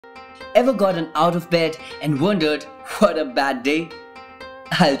Ever gotten out of bed and wondered, what a bad day?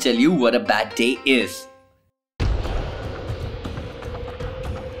 I'll tell you what a bad day is.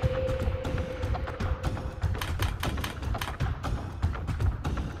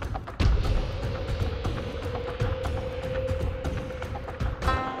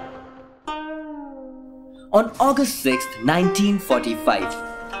 On August 6, 1945,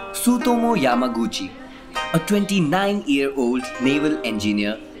 Tsutomu Yamaguchi, a 29-year-old naval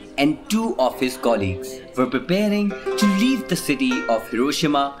engineer, and two of his colleagues were preparing to leave the city of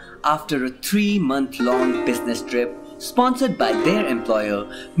Hiroshima after a 3-month-long business trip sponsored by their employer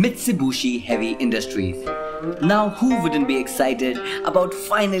Mitsubishi Heavy Industries. Now who wouldn't be excited about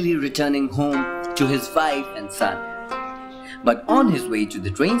finally returning home to his wife and son? But on his way to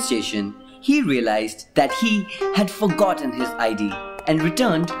the train station, he realized that he had forgotten his ID and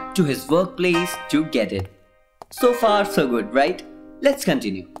returned to his workplace to get it. So far so good, right? Let's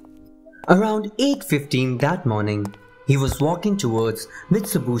continue. Around 8:15 that morning, he was walking towards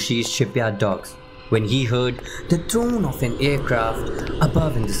Mitsubishi's shipyard docks when he heard the drone of an aircraft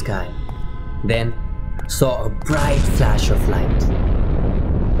above in the sky. Then saw a bright flash of light.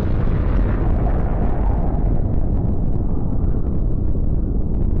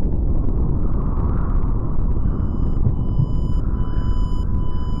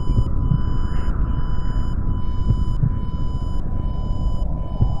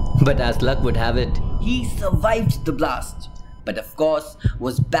 But as luck would have it, he survived the blast, but of course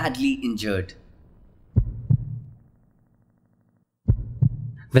was badly injured.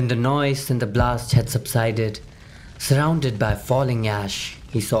 When the noise and the blast had subsided, surrounded by falling ash,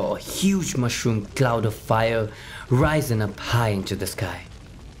 he saw a huge mushroom cloud of fire rising up high into the sky.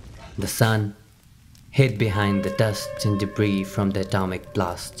 The sun hid behind the dust and debris from the atomic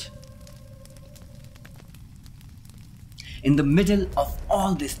blast. In the middle of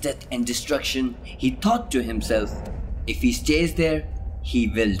all this death and destruction, he thought to himself, if he stays there, he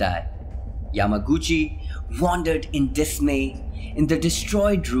will die. Yamaguchi wandered in dismay in the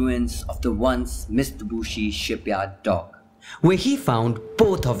destroyed ruins of the once Mitsubishi shipyard dock, where he found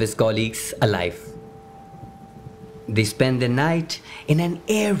both of his colleagues alive. They spent the night in an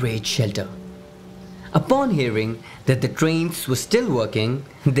air raid shelter. Upon hearing that the trains were still working,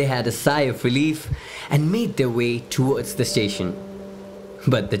 they had a sigh of relief and made their way towards the station.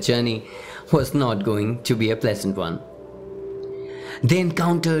 But the journey was not going to be a pleasant one. They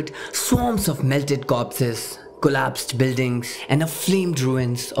encountered swarms of melted corpses, collapsed buildings, and flamed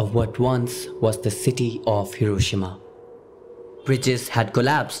ruins of what once was the city of Hiroshima. Bridges had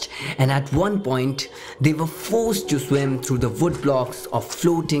collapsed, and at one point they were forced to swim through the wood blocks of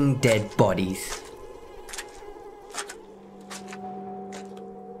floating dead bodies.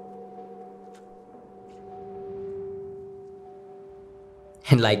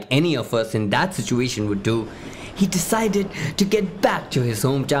 And like any of us in that situation would do, he decided to get back to his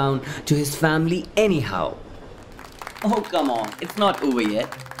hometown, to his family anyhow. Oh come on, it's not over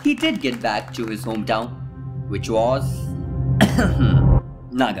yet. He did get back to his hometown, which was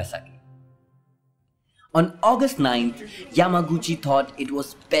Nagasaki. On August 9th, Yamaguchi thought it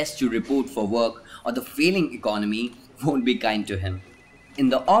was best to report for work or the failing economy won't be kind to him. In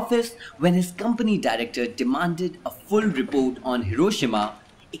the office, when his company director demanded a full report on Hiroshima,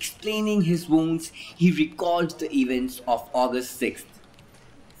 explaining his wounds, he recalled the events of August 6th,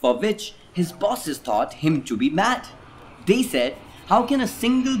 for which his bosses thought him to be mad. They said, how can a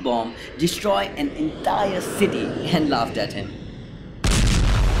single bomb destroy an entire city, and laughed at him.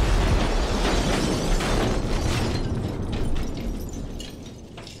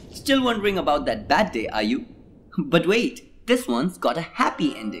 Still wondering about that bad day, are you? But wait, this one's got a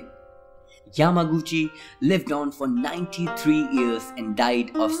happy ending. Yamaguchi lived on for 93 years and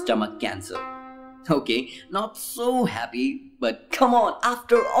died of stomach cancer. Okay, not so happy, but come on,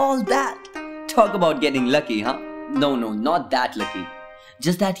 after all that. Talk about getting lucky, huh? No, not that lucky.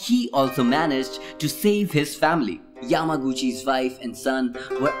 Just that he also managed to save his family. Yamaguchi's wife and son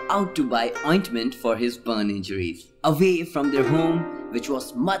were out to buy ointment for his burn injuries, away from their home, which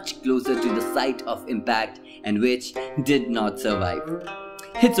was much closer to the site of impact and which did not survive.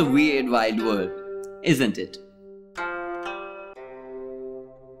 It's a weird, wild world, isn't it?